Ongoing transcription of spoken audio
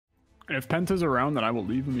If Penta's around, then I will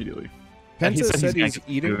leave immediately. Penta said he's get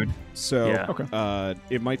eating, food. so Yeah. Okay.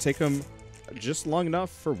 it might take him just long enough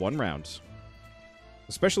for one round.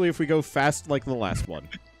 Especially if we go fast like the last one.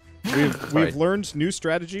 We've learned new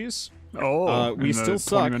strategies. Oh, we in still the 20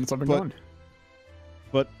 suck, minutes I've been but gone.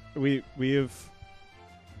 but we have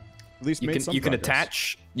at least made some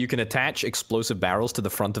progress. You can attach explosive barrels to the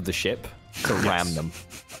front of the ship to ram them,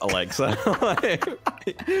 Alexa.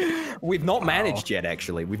 We've not managed yet,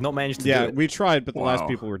 actually. We've not managed to do it. We tried, but the last Wow.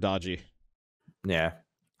 people were dodgy. Yeah.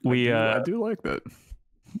 I do like that.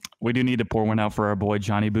 We do need to pour one out for our boy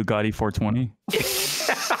Johnny Bugatti 420.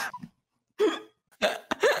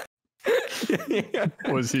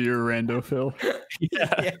 Was he your rando, Phil?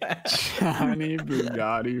 Yeah. Johnny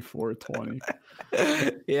Bugatti 420.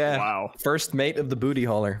 Yeah. Wow. First mate of the booty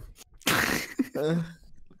hauler. I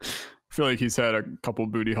feel like he's had a couple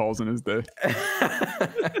booty hauls in his day.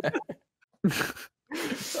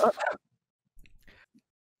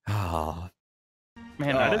 Oh,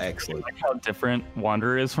 Man, I just excellent. like how different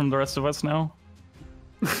Wanderer is from the rest of us now.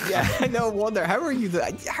 Yeah, I know. Wonder how are you?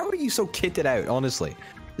 How are you so kitted out? Honestly,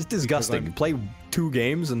 it's disgusting. You play 2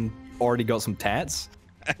 games and already got some tats.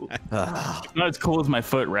 Not as cool as my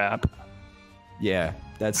foot wrap. Yeah,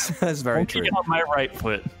 that's very I'm true. kicking on my right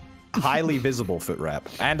foot. Highly visible foot wrap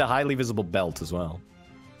and a highly visible belt as well.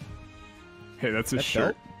 Hey, that's his That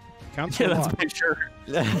shirt. Counts Yeah, for a that's lot. my shirt.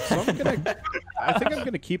 So I think I'm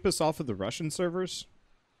gonna keep us off of the Russian servers.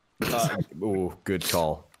 Ooh, good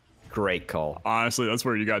call. Great call. Honestly, that's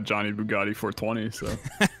where you got Johnny Bugatti 420. So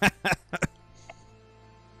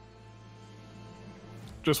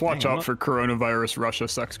just watch out for coronavirus Russia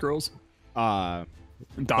sex girls. Dot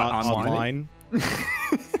Online.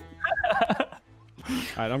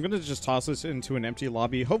 Alright, I'm gonna just toss us into an empty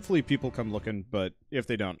lobby. Hopefully people come looking, but if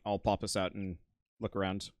they don't, I'll pop us out and look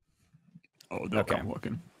around. Oh, they'll come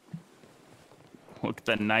looking. Look at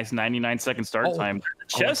that nice 99-second start time. The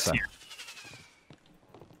chest Alexa. here.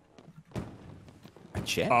 A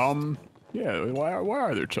chest? Yeah. Why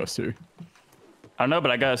are there chests here? I don't know,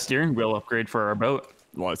 but I got a steering wheel upgrade for our boat.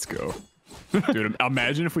 Let's go, dude.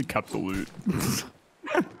 Imagine if we kept the loot.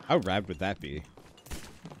 How rad would that be?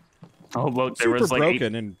 Oh, look, there Super was like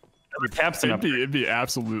broken and other caps in up. It'd be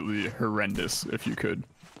absolutely horrendous if you could,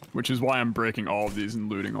 which is why I'm breaking all of these and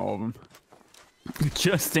looting all of them.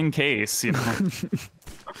 Just in case, you know.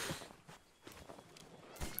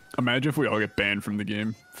 Imagine if we all get banned from the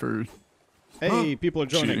game for hey, people are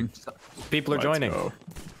joining. cheating. People are Let's joining. go.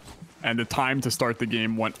 And the time to start the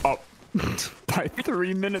game went up by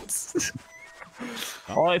 3 minutes.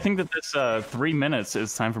 Well, I think that this 3 minutes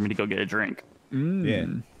is time for me to go get a drink. Yeah.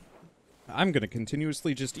 I'm gonna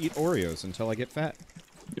continuously just eat Oreos until I get fat.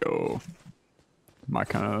 Yo, my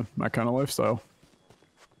kind of lifestyle.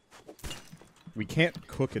 We can't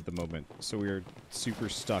cook at the moment, so we're super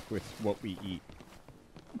stuck with what we eat.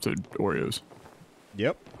 So Oreos.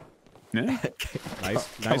 Yep. Yeah. Nice,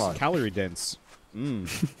 Come nice on. calorie dense.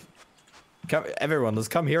 Everyone, let's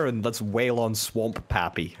come here and let's wail on Swamp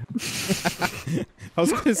Pappy. I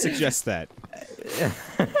was gonna suggest that.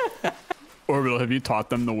 Orbital, have you taught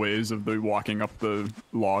them the ways of the walking up the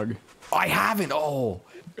log? I haven't. Oh,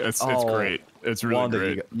 It's great. It's really Wanda,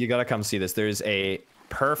 great. you gotta come see this. There's a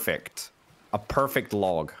perfect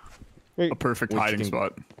log. A perfect Which you hiding can-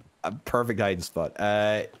 spot. A perfect hiding spot.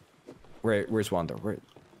 Where's Wanda?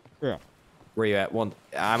 Yeah. Where you at?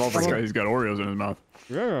 I'm over This guy, here. he's got Oreos in his mouth.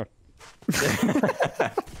 Yeah.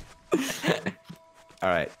 All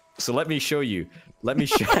right. So let me show you. Let me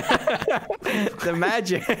show the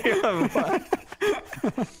magic of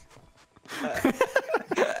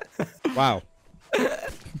Wow.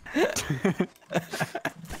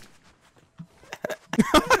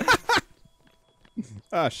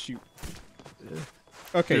 Ah, shoot.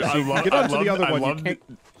 Okay, Dude, so I love- get I on to love- the other I one. You love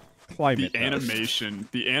can't climb The it. though.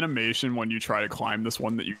 animation when you try to climb this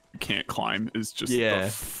one that you can't climb is just Yeah. the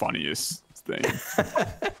funniest thing.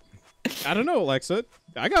 I don't know, Alexa.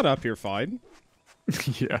 I got up here fine.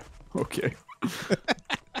 Yeah. Okay.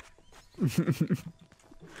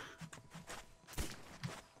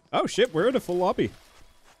 Oh shit, we're in a full lobby.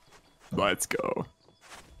 Let's go.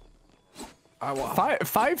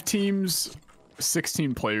 Five teams,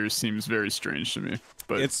 16 players seems very strange to me.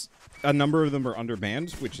 But It's a number of them are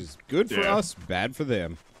undermanned, which is good for Yeah. us, bad for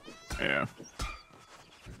them. yeah.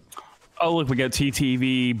 Oh, look, we got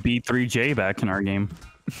TTV B3J back in our game.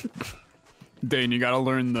 Dane, you gotta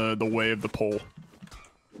learn the way of the pole.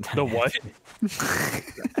 The what?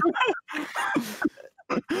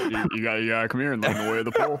 You gotta come here and learn the way of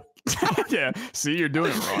the pole. Yeah. See, you're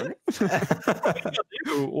doing it wrong.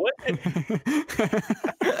 What?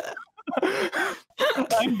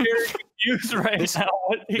 I'm very confused right now.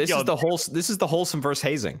 This is the wholesome versus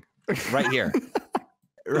hazing, right here,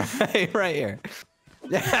 right here.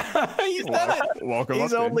 He's done it. Welcome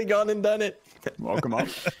He's up, only gone and done it. Welcome up.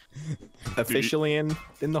 Officially in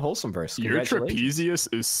the wholesome verse. Your trapezius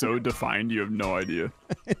is so defined, you have no idea.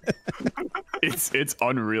 It's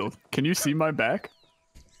unreal. Can you see my back?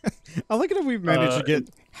 I like it if we've managed to get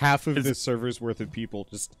half of this server's worth of people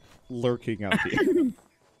just lurking up here.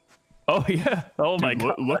 Oh yeah. Oh my Dude,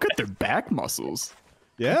 god. Look at their back muscles.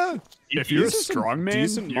 Yeah. If you're a These are some strong man,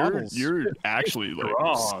 decent models. you're actually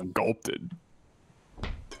like sculpted.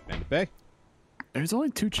 And Bay. There's only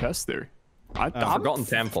 2 chests there. I've forgotten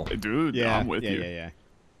Temple. Dude, Yeah, I'm with you. Yeah.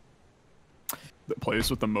 The place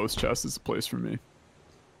with the most chests is the place for me.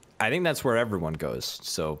 I think that's where everyone goes.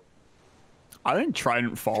 So I think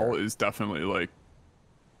Trident Fall is definitely like,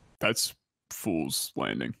 that's Fool's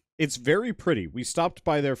Landing. It's very pretty. We stopped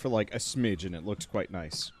by there for like a smidge, and it looks quite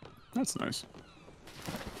nice. That's nice.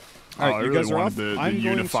 All right, I you really guys are off. wanted the I'm going to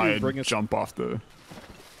unified bring us. jump off the.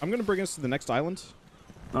 I'm going to bring us to the next island.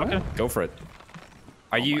 Okay. go for it.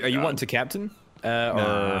 Are you wanting to captain?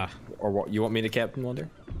 Nah. Or what? You want me to captain, Wonder?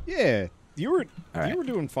 Yeah, you were right. you were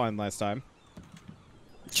doing fine last time.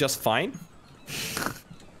 Just fine.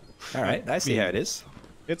 All right, I see how it is.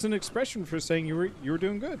 It's an expression for saying you were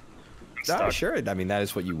doing good. No, sure. I mean, that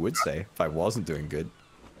is what you would say if I wasn't doing good.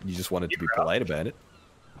 You just wanted to be polite about it.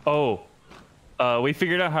 Oh, we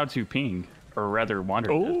figured out how to ping, or rather,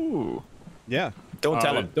 wander. Oh. Yeah. Don't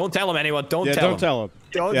tell him. Don't tell him, anyone. Don't Yeah. tell Don't him. tell him.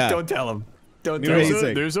 Don't tell him. Don't New tell him.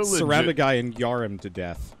 hazing. there's a Surround a legit- guy and yar him to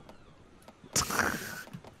death.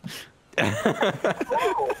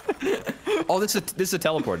 Oh, this is a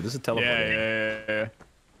teleport. This is a teleport. Yeah.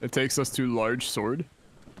 It takes us to large sword.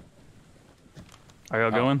 Are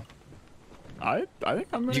y'all going? I think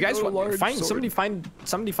I'm gonna. You guys go large find sword.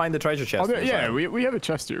 somebody find the treasure chest. Oh, yeah, we have a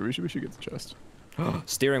chest here. We should get the chest.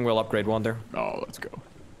 Steering wheel upgrade, Wonder. Oh, let's go.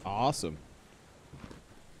 Awesome.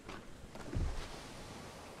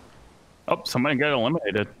 Oh, somebody got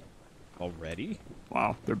eliminated. Already?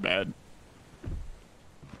 Wow, they're bad.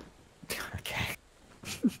 Okay.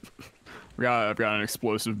 I've got an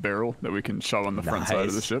explosive barrel that we can shove on the front side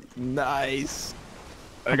of the ship. Nice.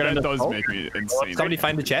 That does make me insane. Somebody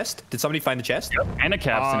find the chest? Did somebody find the chest? Yep. And a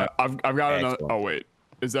captain. I've got another. Excellent. Oh wait,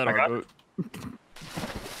 is that I our got boat?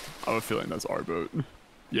 I have a feeling that's our boat.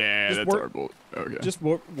 Yeah, Just that's warp- our boat. Okay. Just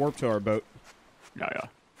warp to our boat. Yeah.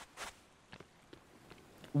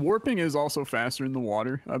 Warping is also faster in the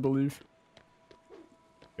water, I believe.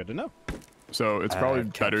 Good to know. So it's probably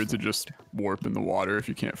better to capsule. just warp in the water if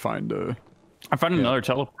you can't find a. I found another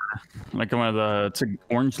teleporter. Like one of the to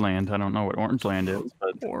Orange Land. I don't know what Orange Land is,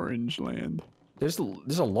 but Orange Land. There's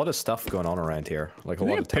a lot of stuff going on around here. Like a I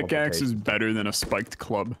lot think of a pickaxe is teleportation. better than a spiked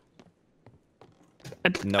club.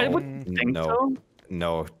 I wouldn't think no. so.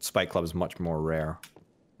 No, Spike Club is much more rare.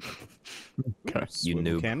 Okay. You Swivel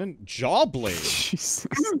noob. cannon, jaw blade. Jesus.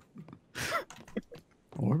 I've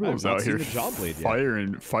Orbital's not out seen here the jaw blade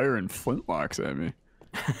yet. firing flintlocks at me.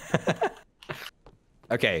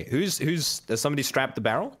 Okay, who's does somebody strap the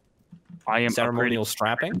barrel? I am Ceremonial upgrading.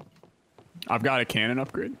 strapping. I've got a cannon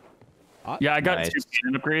upgrade. Yeah, I got Nice. 2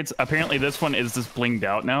 cannon upgrades. Apparently, this one is just blinged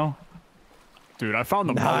out now. Dude, I found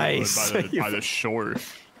the Nice. boat by the shore.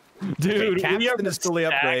 Dude, Okay, we have capstan is fully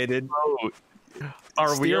stacked upgraded. boat.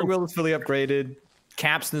 Are we? Steering wheel is fully upgraded.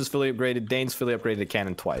 Capstan is fully upgraded. Dane's fully upgraded.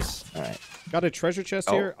 Cannon twice. All right. Got a treasure chest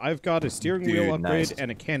Oh. here. I've got a steering wheel Dude, upgrade nice.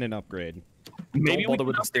 and a cannon upgrade. Maybe Don't bother we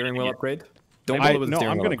with can the steering wheel upgrade upgrade. Don't bother with the No,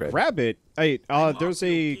 steering I'm wheel gonna upgrade. grab it. Hey, there's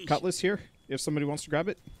a cutlass here. If somebody wants to grab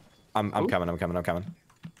it. I'm coming. I'm coming.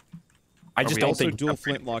 I just We don't also think. dual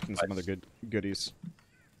flintlock and some other goodies.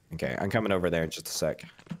 Okay, I'm coming over there in just a sec.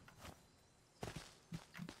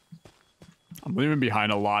 I'm leaving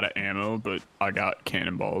behind a lot of ammo, but I got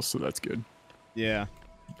cannonballs, so that's good. Yeah.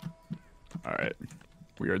 All right.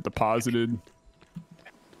 We are deposited.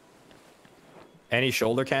 Any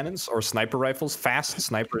shoulder cannons or sniper rifles? Fast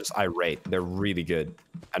snipers, I rate. They're really good,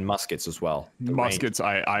 and muskets as well. The Muskets,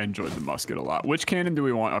 I enjoyed the musket a lot. Which cannon do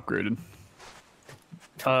we want upgraded?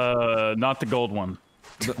 Not the gold one.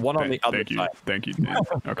 range. One on the other Thank you. side. Thank you, Dan.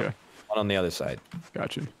 Okay. One on the other side.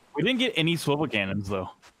 Gotcha. We didn't get any swivel cannons though.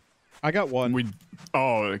 I got one.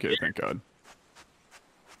 Oh, okay. Thank God.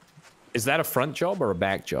 Is that a front job or a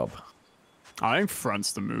back job? I think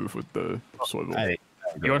front's the move with the swivel.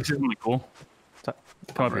 You want to see something cool?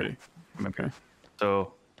 Come up Ready. here. Okay.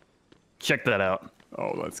 So, check that out.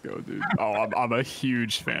 Oh, let's go, dude. Oh, I'm a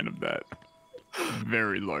huge fan of that.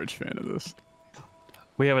 Very large fan of this.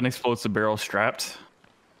 We have an explosive barrel strapped.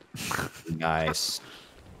 Nice.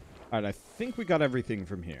 All right, I think we got everything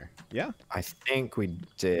from here. Yeah? I think we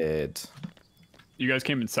did. You guys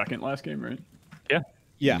came in second last game, right? Yeah.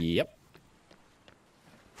 Yeah. Yep.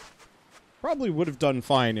 Probably would have done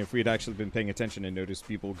fine if we had actually been paying attention and noticed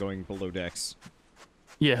people going below decks.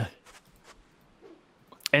 Yeah.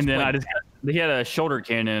 And then he had a shoulder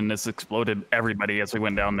cannon and this exploded everybody as we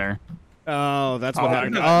went down there. Oh, that's what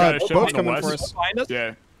happened. got a ship Boat's on the coming for west. us. Behind us?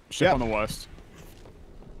 Yeah, ship Yeah. on the west.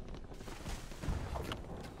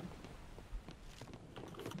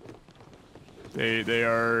 They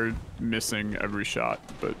are missing every shot,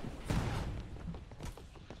 but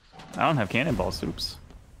I don't have cannonballs, oops.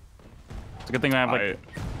 It's a good thing I have like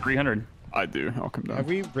 300. I do. I'll come down. Have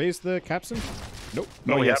we raised the capstan? Nope.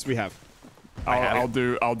 No, Oh, we yes, have. we have.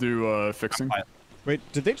 I'll do fixing. Wait,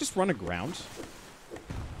 did they just run aground?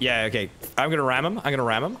 Yeah, okay. I'm gonna ram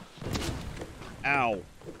him. Ow.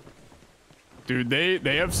 Dude,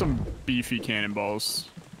 they have some beefy cannonballs.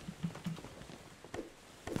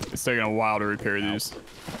 It's taking a while to repair these.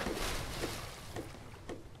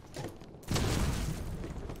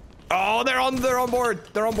 Oh, they're on board.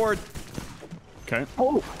 They're on board. Okay.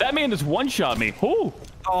 Oh, that man just one-shot me. Ooh.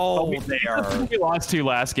 Oh, they are. We lost 2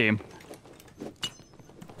 last game.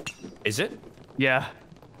 Is it? Yeah.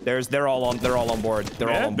 They're all on board. They're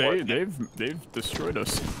all on board. They've destroyed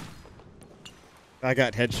us. I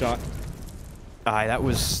got headshot. That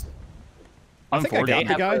was. I think I got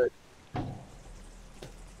the guy.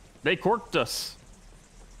 They corked us.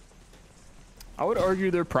 I would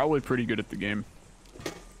argue they're probably pretty good at the game.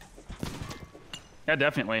 Yeah,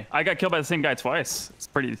 definitely. I got killed by the same guy twice. It's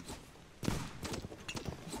pretty...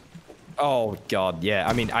 Oh god, yeah.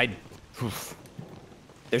 I mean,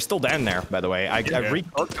 they're still down there, by the way. I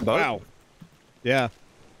recorked the boat. Wow. Yeah.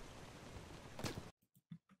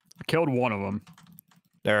 I killed one of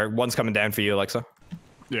them. One's coming down for you, Alexa.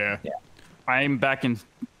 Yeah. I'm back in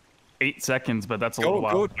 8 seconds, but that's a little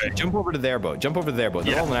while. Jump over to their boat. Jump over to their boat.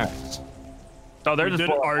 They're Yeah. all there. Oh, they're just...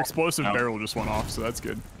 Our explosive No. barrel just went off, so that's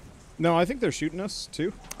good. No, I think they're shooting us,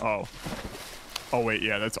 too. Oh. Oh, wait,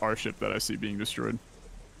 yeah, that's our ship that I see being destroyed.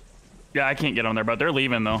 Yeah, I can't get on there, but they're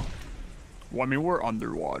leaving, though. Well, I mean, we're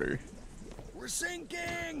underwater. We're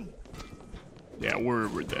sinking! Yeah, we're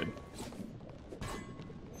dead.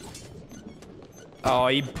 Oh,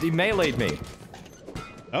 he meleeed me.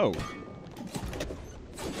 Oh.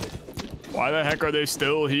 Why the heck are they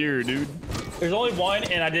still here, dude? There's only one,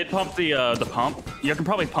 and I did pump the pump. You can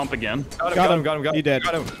probably pump again. Got him. He dead.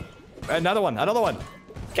 Got him. Another one.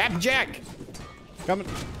 Captain Jack. Coming.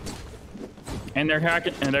 And they're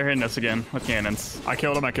hacking, and they're hitting us again with cannons. I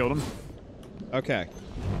killed him. Okay.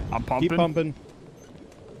 I'm pumping. Keep pumping.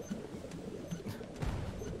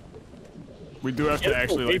 We do have to Get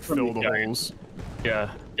actually, away like, from fill these the guys. holes.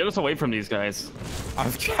 Yeah, get us away from these guys.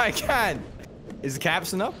 I can't. Is the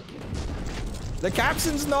capstan up? The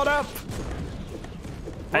capstan's not up.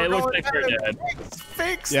 Hey, it looks going like we're down. dead.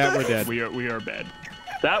 Fix Yeah, this. we're dead. We are bad.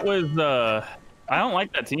 That was, I don't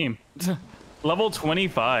like that team. Level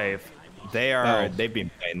 25. They are. Oh. They've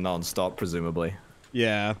been playing non-stop, presumably.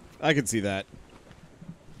 Yeah, I can see that.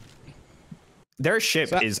 Their ship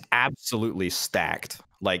So- is absolutely stacked.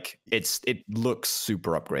 Like it looks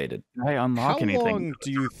super upgraded. I unlock How anything. long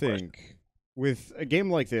do you think, with a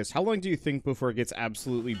game like this, how long do you think before it gets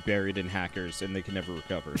absolutely buried in hackers and they can never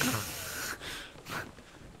recover?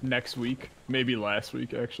 Next week. Maybe last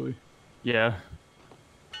week, actually. Yeah,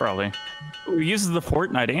 probably. It uses the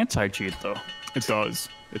Fortnite anti-cheat, though. It does.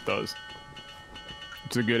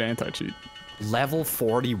 It's a good anti-cheat. Level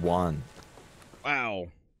 41. Wow.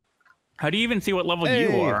 How do you even see what level Hey.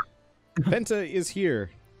 you are? Penta is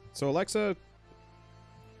here. So, Alexa,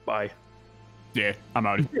 Bye. Yeah, I'm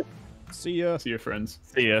out. see ya. See you, friends.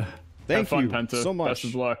 See ya. Thank Have fun, you Penta. so much. Best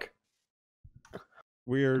of luck.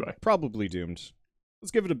 We're Goodbye. probably doomed.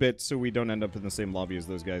 Let's give it a bit so we don't end up in the same lobby as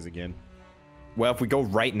those guys again. Well, if we go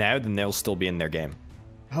right now, then they'll still be in their game.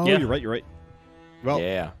 Oh, Yeah. you're right. Well,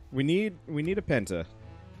 Yeah. we need a Penta.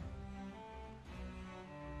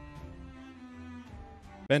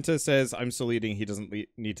 Penta says, I'm still eating, he doesn't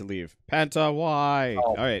need to leave. Penta, why?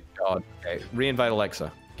 Oh. Alright, God. Okay. Reinvite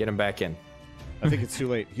Alexa. Get him back in. I think it's too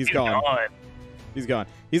late. He's gone. He's gone.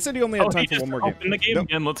 He said he only had time for one more game. Open the game Nope.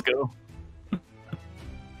 again. Let's go.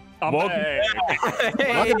 I'm Welcome back.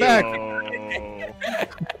 Welcome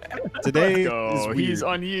back. Today Go. is weird. He's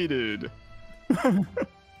unyeeted.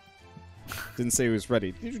 Didn't say he was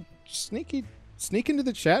ready. Did you sneak into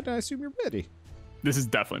the chat and I assume you're ready? This is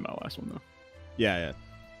definitely my last one, though. Yeah.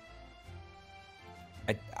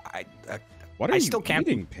 I What are I you still can't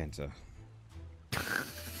eating, Penta?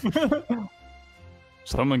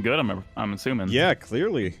 Something good, I'm assuming. Yeah,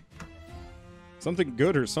 clearly. Something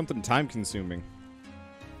good or something time-consuming?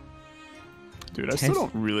 Dude, I still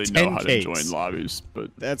don't really know how to join lobbies, but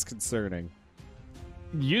that's concerning.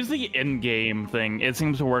 Use the in-game thing. It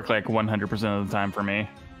seems to work like 100% of the time for me.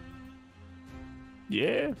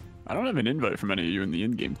 Yeah, I don't have an invite from any of you in the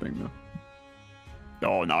in-game thing though.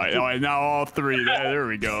 Oh no! Now all three. There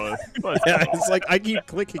we go. Yeah, it's like I keep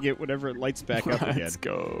clicking it whenever it lights back up again. Let's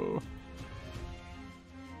go.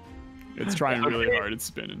 It's trying really hard. It's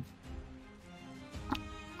spinning.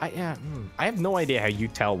 I have no idea how you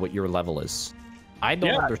tell what your level is. I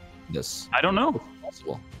don't understand this. I don't know. It's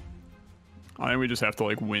possible. I think we just have to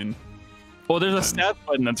like win. Well, there's a stat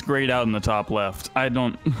button that's grayed out in the top left. I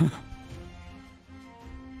don't.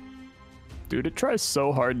 Dude, it tries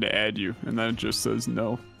so hard to add you, and then it just says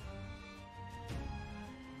no.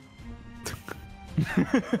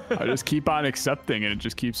 I just keep on accepting, and it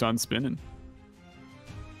just keeps on spinning.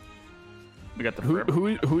 We got the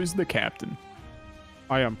who's the captain?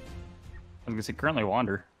 I am. I'm gonna say currently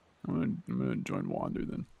Wander. I'm gonna join Wander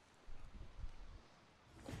then.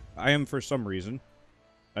 I am for some reason.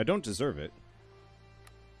 I don't deserve it.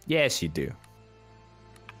 Yes, you do.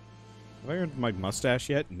 Have I earned my mustache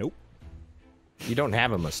yet? Nope. You don't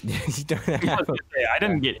have a mustache. You don't have a... I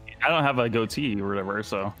don't have a goatee or whatever,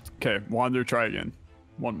 so. Okay, Wander, try again.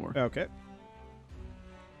 One more. Okay.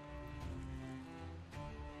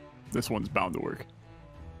 This one's bound to work.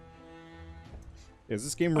 Is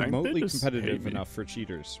this game remotely competitive enough for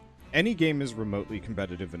cheaters? Any game is remotely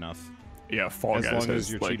competitive enough. Yeah, Fall Guys has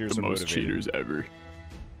your like the most cheaters ever.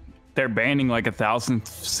 They're banning like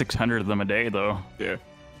 1,600 of them a day, though. Yeah.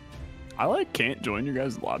 I like can't join your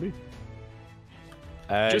guys' lobby.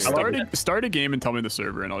 Just start a game and tell me the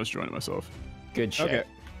server, and I'll just join it myself. Good shit.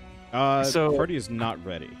 Okay. So party is not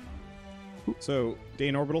ready. So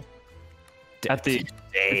Dane Orbital. If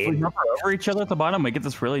we hover over each other at the bottom, we get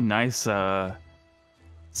this really nice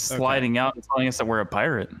sliding out and telling us that we're a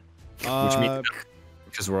pirate. Which means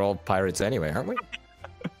because we're all pirates anyway, aren't we?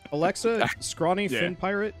 Alexa, scrawny Finn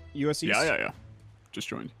pirate, US East. Yeah. Just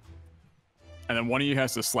joined. And then one of you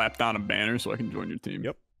has to slap down a banner so I can join your team.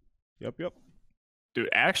 Yep. Dude,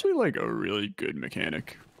 actually like a really good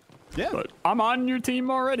mechanic. Yeah. But I'm on your team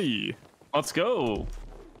already. Let's go.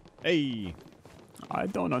 Hey. I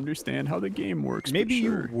don't understand how the game works. Maybe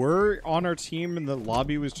you were on our team and the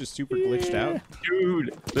lobby was just super glitched out.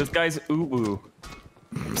 Dude, this guy's uwu.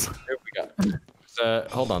 There we go.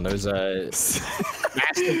 Hold on, there's a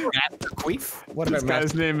Master Queef. What this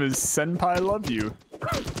guy's name is Senpai Love You.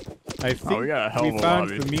 I think we got a hell of a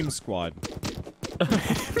found lobby. the meme squad.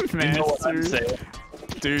 Master,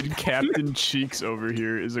 dude, Captain Cheeks over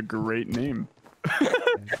here is a great name.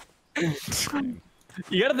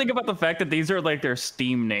 You gotta think about the fact that these are like their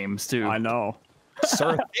Steam names too. I know.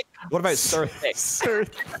 Sir Thick? What about Sir Thick? Sir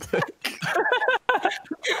Thick.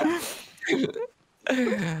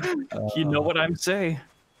 You know what I'm saying.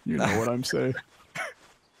 You know what I'm saying.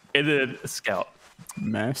 And then Scout.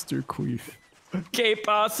 Master Queef. Que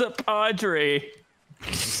pasa, Padre?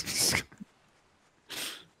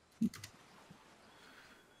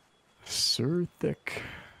 Sir Thick.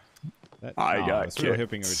 I got was really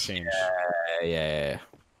hoping it would change. Yeah.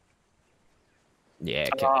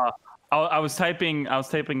 I was typing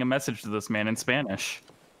a message to this man in Spanish.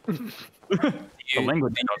 The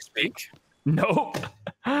language I don't speak. Nope.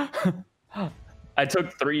 I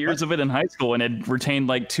took 3 years of it in high school and had retained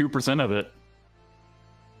like 2% of it.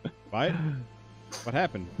 What? What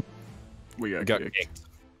happened? We got kicked.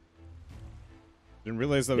 Didn't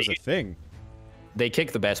realize that was a thing. They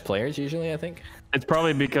kick the best players usually, I think. It's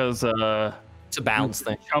probably because it's a bounce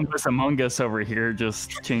thing. Compass Among Us over here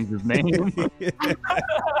just changed his name.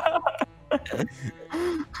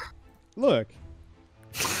 Look.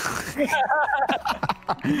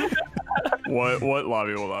 What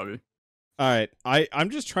lobby? What lobby? All right, I'm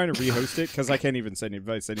just trying to rehost it because I can't even send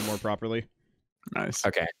advice anymore properly. Nice.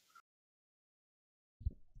 Okay.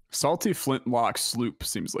 Salty Flintlock Sloop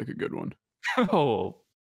seems like a good one. Oh.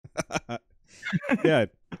 Yeah.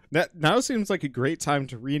 Now seems like a great time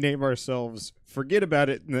to rename ourselves, forget about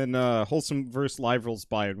it, and then Wholesome Verse Live rolls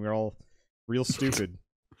by and we're all real stupid.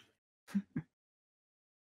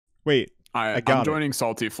 Wait, I'm joining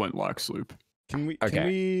Salty Flintlock Sloop. Can we all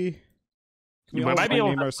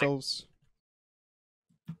rename ourselves?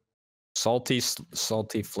 Salty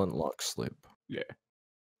Flintlock Sloop. Yeah.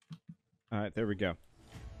 All right, there we go.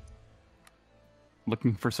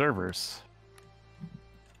 Looking for servers.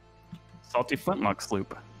 Salty Flintlock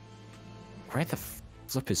Sloop. Where the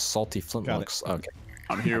flip is Salty Flintlocks? Okay.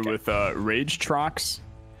 I'm here with Rage Trox,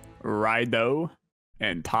 Rido,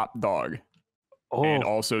 and Top Dog. Oh. And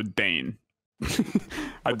also Dane.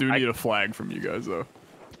 I do need a flag from you guys though,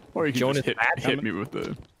 or you can Jonas just hit me with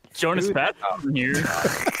the Jonas Pat here.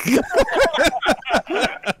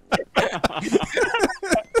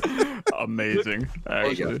 amazing.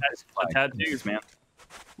 Actually, Tattoos, man.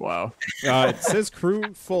 wow. It says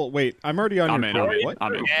crew full. Wait, I'm already on I'm your in. crew. I'm in. What?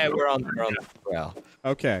 I'm in. Yeah, we're on. Well,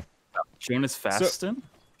 Okay. Jonas Faston.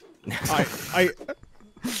 I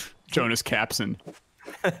Jonas Capson.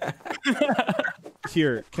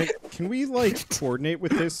 here. Can we like coordinate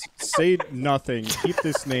with this? Say nothing. Keep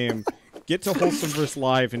this name. Get to Wholesomeverse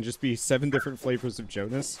Live and just be 7 different flavors of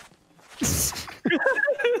Jonas.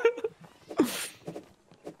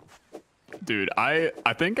 Dude, I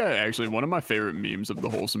think actually one of my favorite memes of the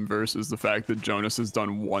Wholesome Verse is the fact that Jonas has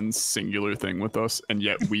done one singular thing with us, and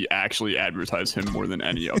yet we actually advertise him more than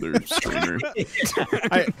any other streamer.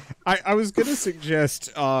 I was gonna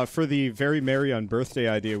suggest for the very merry on birthday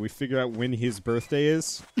idea, we figure out when his birthday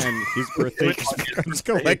is, and his birthday just becomes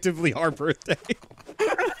collectively our birthday.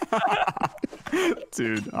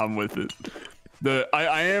 Dude, I'm with it.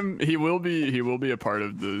 He will be a part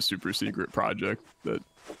of the super secret project that.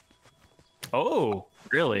 Oh,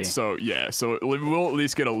 really? So yeah, so we'll at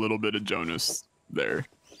least get a little bit of Jonas there,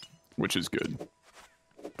 which is good.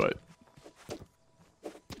 But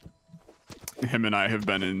him and I have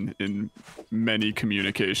been in many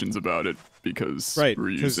communications about it because we're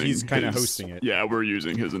using he's kind of hosting it. Yeah, we're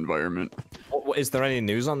using his environment. is there any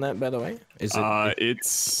news on that, by the way? Is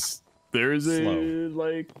it? There's a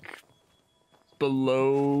like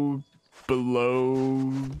below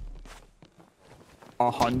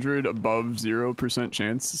 100 above 0%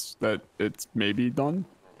 chance that it's maybe done.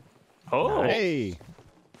 Oh, Hey.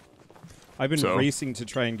 I've been racing to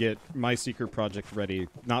try and get my secret project ready.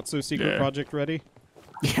 Not so secret project ready.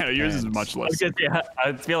 Yeah, yours is much less.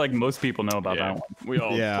 I feel like most people know about that one. We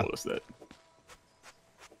all told us that.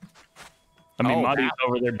 I mean, Marty's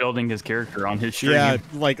over there building his character on his stream. Yeah,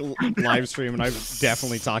 like live stream, and I've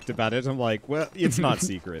definitely talked about it. I'm like, well, it's not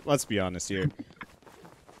secret. Let's be honest here.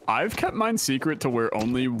 I've kept mine secret to where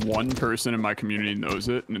only one person in my community knows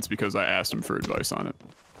it, and it's because I asked him for advice on it.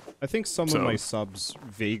 I think some of my subs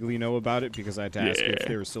vaguely know about it because I had to ask if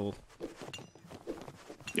they were still...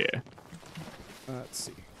 Yeah. Let's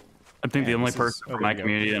see. I think the only person from my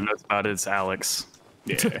community that knows about it is Alex.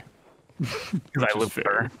 Yeah. Because I live with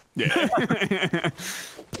her. Yeah.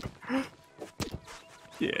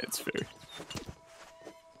 Yeah, it's fair.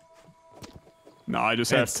 No, I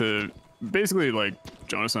just have to... Basically, like,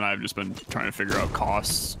 Jonas and I have just been trying to figure out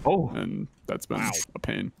costs. And that's been a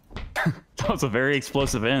pain. That was a very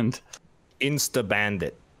explosive end. Insta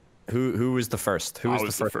Bandit. Who was the first? Who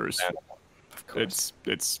was the first? Of course.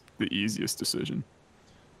 It's the easiest decision.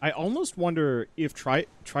 I almost wonder if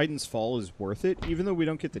Triton's Fall is worth it, even though we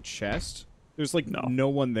don't get the chest. There's like no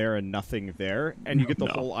one there and nothing there, and you get the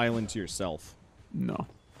whole island to yourself. No.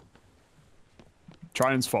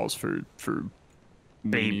 Triton's Fall's for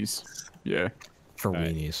weenies. Yeah. For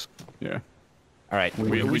weenies. Yeah. All right.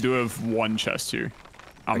 We do have one chest here.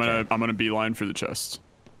 I'm gonna beeline for the chest.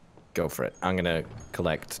 Go for it. I'm gonna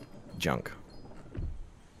collect junk.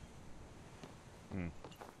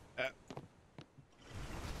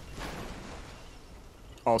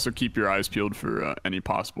 Also, keep your eyes peeled for any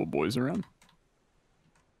possible boys around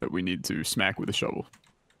that we need to smack with a shovel.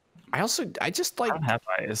 I just like... I don't have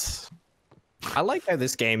eyes. I like how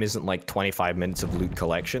this game isn't like 25 minutes of loot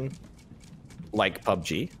collection, like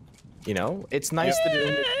PUBG. You know, it's nice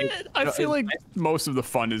that I feel like most of the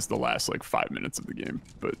fun is the last like 5 minutes of the game,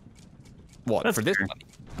 but what for this one?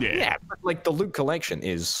 Yeah, but like the loot collection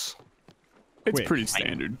is. It's pretty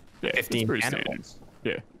standard. Yeah, 15 it's pretty standard.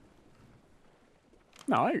 Yeah.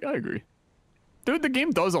 No, I agree. Dude, the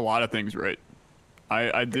game does a lot of things right.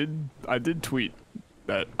 I did tweet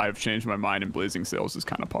that I've changed my mind and Blazing Sails is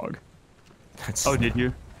kind of pog. Oh, did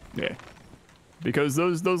you? Yeah. Because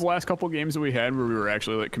those last couple games that we had where we were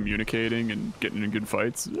actually like communicating and getting in good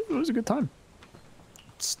fights, it was a good time.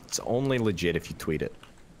 It's only legit if you tweet it.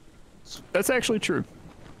 That's actually true.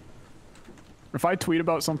 If I tweet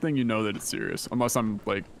about something, you know that it's serious. Unless I'm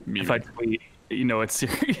like memeing. If I tweet, you know it's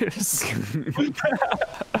serious.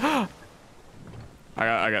 I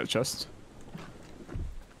got a chest.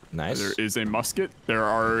 Nice. There is a musket.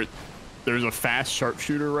 There's a fast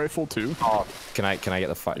sharpshooter rifle too. Oh, can I get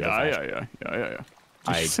the Yeah.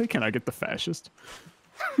 Did you say, can I get the fascist?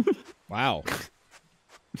 Wow.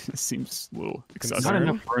 It seems a little excessive. Not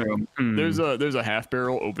enough room. There's a half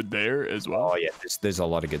barrel over there as well. Oh yeah, there's a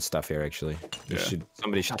lot of good stuff here actually.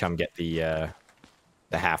 Somebody should come get the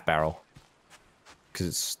half barrel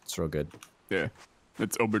because it's real good. Yeah,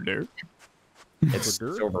 it's over there. It's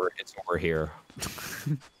over here.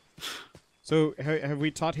 So, have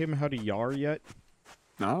we taught him how to YAR yet?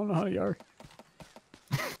 I don't know how to YAR.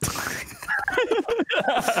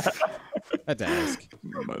 Had to ask.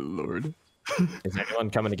 My lord. Is anyone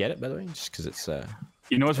coming to get it, by the way? Just because it's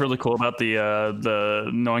You know what's really cool about the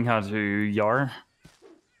knowing how to YAR?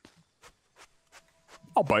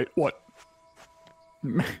 I'll bite. What?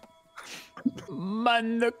 Man,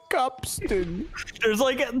 the capstan. There's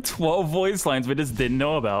like 12 voice lines we just didn't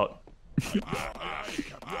know about.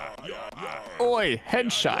 Oi,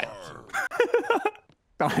 headshot.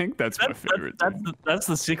 I think that's my favorite. That's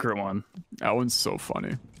the secret one. That one's so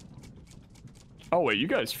funny. Oh wait, you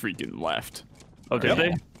guys freaking left. Oh, did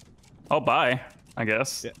they? Oh, bye. I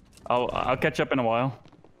guess. Yeah. I'll catch up in a while.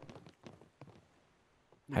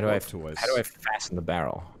 how do I fasten the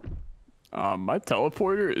barrel? My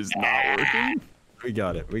teleporter is not working. We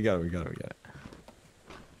got it. We got it.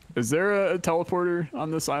 Is there a teleporter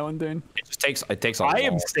on this island, Dane? It just takes. It takes. A I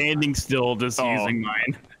am long- standing still, just Oh. using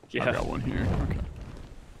mine. I Yeah. got one here.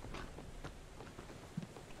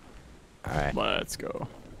 Okay, All right. let's go.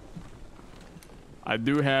 I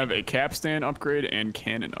do have a capstan upgrade and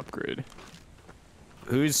cannon upgrade.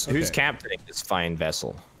 Who's captaining this fine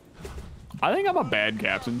vessel? I think I'm a bad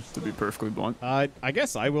captain, to be perfectly blunt. I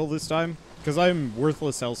guess I will this time, because I'm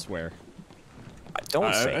worthless elsewhere.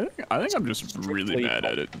 Don't say. I think I'm just really bad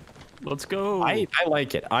at it. Let's go. I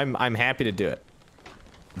like it. I'm happy to do it.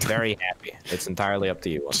 Very happy. It's entirely up to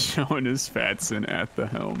you. Jonas Fatson at the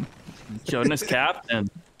helm. Jonas Captain.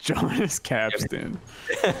 Jonas Capstan.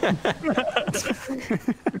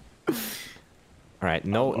 All right.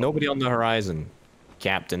 Nobody on the horizon,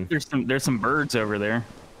 Captain. There's some birds over there.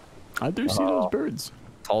 I do see those birds.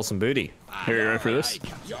 Tall some booty. Here, you ready for this?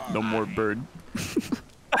 No more bird.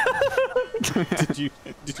 Did you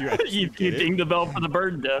actually You get it? ding the bell for the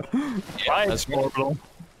bird death. Bye, that's right. orbital.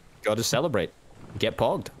 Got to celebrate. Get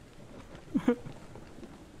pogged. I'm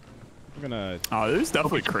gonna... Oh, there's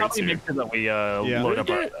definitely crates Probably here. make sure that we load up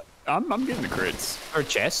our. I'm getting the crates. Is there a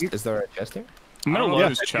chest? Is there a chest here? I'm I gonna don't know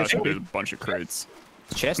load if there's chests, but there's a bunch of crates.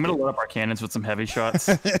 Chest. I'm gonna load up our cannons with some heavy shots.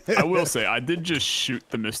 I will say, I did just shoot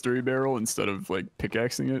the mystery barrel instead of, like,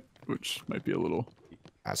 pickaxing it, which might be a little...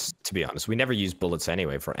 To be honest, we never use bullets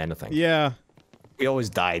anyway for anything. Yeah. We always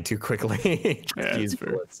die too quickly. Yeah, to use that's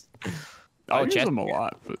fair. bullets. I use chest them a here.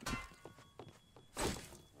 lot, but...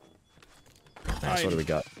 Nice. What do we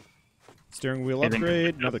got? Steering wheel Anything-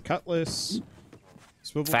 upgrade, another cutlass.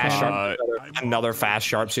 Swivel Fast car. sharp. Another fast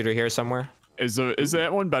sharpshooter here somewhere. Is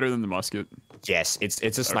that one better than the musket? Yes, it's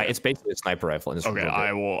a sniper. Okay. It's basically a sniper rifle. And it's Okay,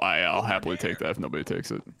 real good. I'll happily take that if nobody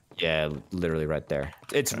takes it. Yeah, literally right there.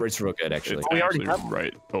 It's real good actually. It's We already actually have-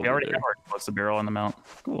 right over We already there. have our explosive barrel on the mount.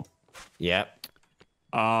 Cool. Yeah.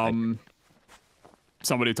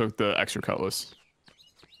 Somebody took the extra cutlass.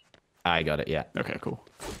 I got it. Yeah. Okay, cool.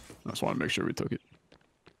 I just want to make sure we took it.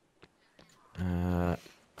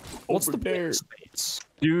 What's Over the there. states?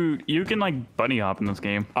 You can like bunny hop in this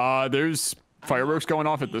game. There's fireworks going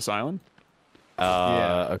off at this island.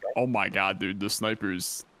 Okay. Oh my god, dude, the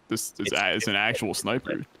snipers. This is an actual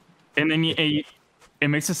sniper. And then it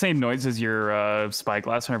makes the same noise as your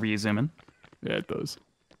spyglass whenever you zoom in. Yeah, it does.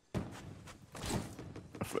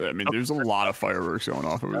 I mean, there's a lot of fireworks going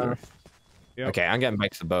off over there. Yep. Okay, I'm getting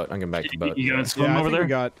back to the boat. I'm getting back to the boat. You gonna swim Yeah, I over think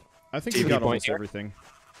there? I think we TV got point almost here. everything.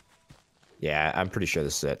 Yeah, I'm pretty sure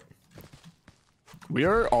this is it. We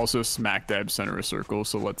are also smack dab center of circle,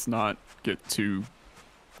 so let's not get too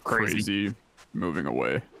crazy moving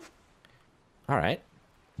away. All right.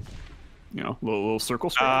 You know, little circle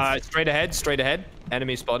straight. Straight ahead. Straight ahead.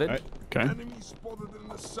 Enemy spotted. All right. Okay. Enemy spotted in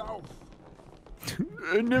the south.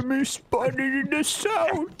 Enemy spotted in the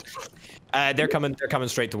south. They're coming. They're coming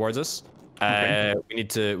straight towards us. We need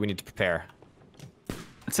to prepare.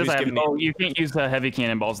 It says Who's I have, giving me- oh, you can't use the heavy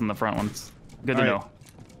cannonballs in the front ones. Good to All know.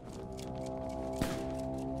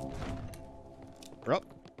 We're up.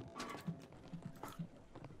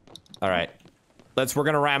 All right. We're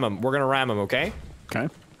gonna ram them. We're gonna ram them. Okay. Okay.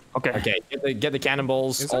 Okay. Okay. Get the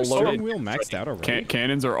cannonballs Is all our loaded. steering wheel maxed out already?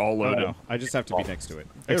 Cannons are all Oh, loaded, no. I just have to be next to it.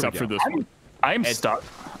 There we except go. for this one. I'm stuck.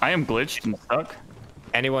 I am glitched and stuck.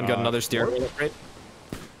 Anyone got another steering wheel upgrade?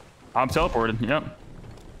 I'm teleported. Yep.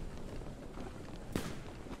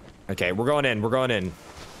 Okay, we're going in. We're going in.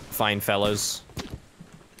 Fine fellas.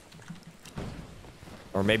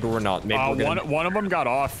 Or maybe we're not. Maybe we're gonna... One of them got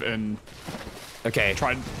off and Okay.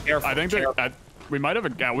 tried. Careful, I think careful. we might have a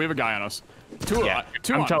guy. We have a guy on us. Two Yeah,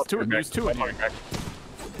 on us. There's two in here.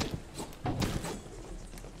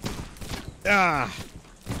 Ah!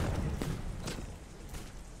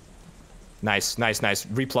 Nice.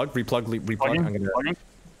 Replug. I'm gonna...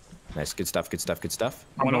 Nice. Good stuff.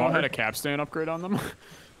 One of them had a capstan upgrade on them.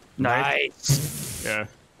 Nice. Yeah.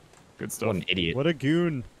 Good stuff. What an idiot. What a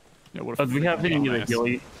goon. Yeah, what a We have freaking any of the dumbass.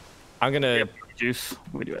 ghillie I'm gonna juice.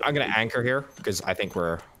 We do it. anchor here because I think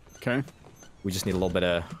Okay. we just need a little bit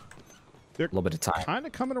of time. Kind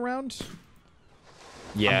of coming around.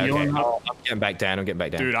 Yeah. I'm Okay. healing up. I'm getting back down. I'm getting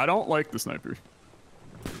back down. Dude, I don't like the sniper.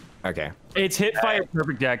 Okay. It's hit fire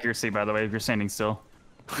perfect accuracy, by the way, if you're standing still.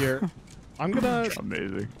 Here. I'm gonna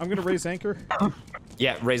Amazing. raise anchor.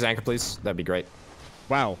 Yeah. Raise anchor, please. That'd be great.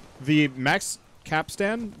 Wow. The max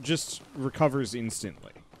capstan just recovers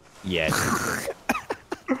instantly. Yeah.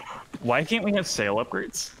 Why can't we have sail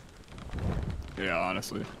upgrades? Yeah,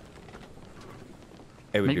 honestly.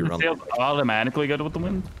 It would Make be the run. sails automatically go with the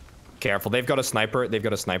wind? Careful. They've got a sniper. They've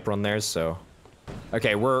got a sniper on theirs. So.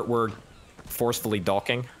 Okay. We're forcefully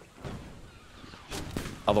docking.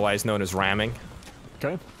 Otherwise known as ramming.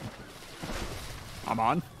 Okay. I'm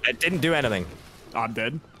on. It didn't do anything. I'm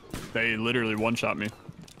dead. They literally one-shot me.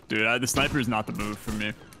 Dude, the sniper is not the move for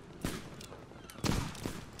me.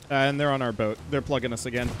 And they're on our boat. They're plugging us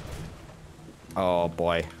again. Oh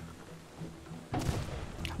boy.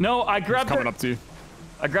 No, I grabbed Coming their, up to you.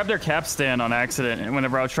 I grabbed their capstan on accident and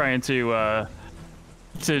whenever I was trying to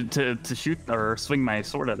shoot or swing my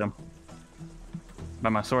sword at them. By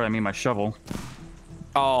my sword, I mean my shovel.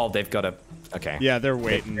 Oh, they've got a. Okay. Yeah, they're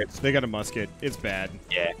waiting. They got a musket. It's bad.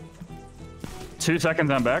 Yeah. 2 seconds,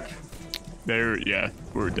 I'm back.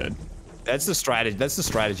 We're dead. That's the strategy. That's the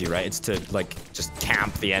strategy, right? It's to like just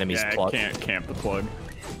camp the enemy's Yeah, plug. can't camp the plug.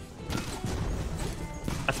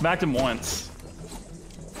 I smacked him once.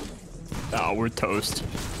 Oh, we're toast.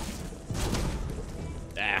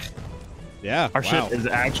 Ah, Yeah. Our wow. ship is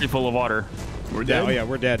actually full of water. We're Yeah, dead. oh yeah,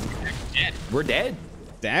 we're dead. we're dead.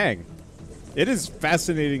 Dang. It is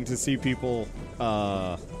fascinating to see people.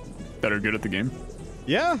 That are good at the game.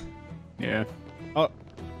 Yeah. Yeah. Oh.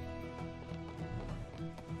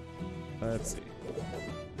 Let's see.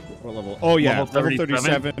 What level? Oh yeah, Level level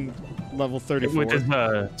 37? 37, level 34. With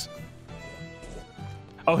his,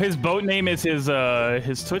 oh, his boat name is his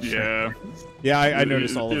Twitch. Yeah. Yeah, I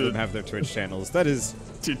noticed all of them have their Twitch channels. That is.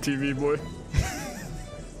 TV boy.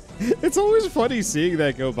 It's always funny seeing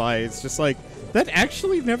that go by. It's just like that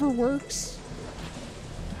actually never works.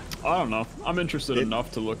 I don't know. I'm interested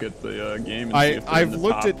enough to look at the game. And see if they're in I've the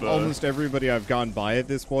looked top, at almost everybody I've gone by at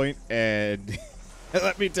this point, and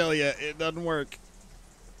let me tell you, it doesn't work.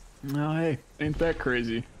 No, hey, ain't that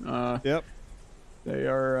crazy? Yep. They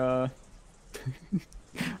are.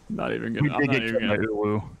 Not even We gonna. I'm did not get even killed by gonna.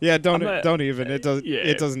 Uwu. Yeah, don't I'm not- don't even. It does. yeah.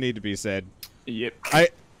 It doesn't need to be said. Yep. I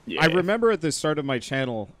Yeah. remember at the start of my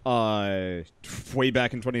channel, way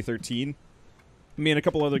back in 2013, me and a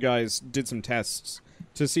couple other guys did some tests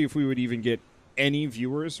to see if we would even get any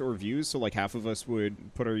viewers or views. So like half of us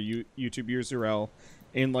would put our YouTube URL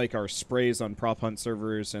in like our sprays on prop hunt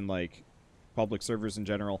servers and like public servers in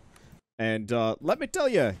general. And let me tell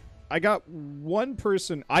you, I got one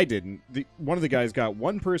person. I didn't. One of the guys got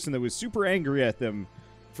one person that was super angry at them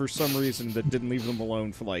for some reason that didn't leave them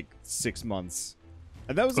alone for like 6 months.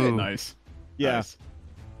 And that was it. Nice. Yeah. Nice.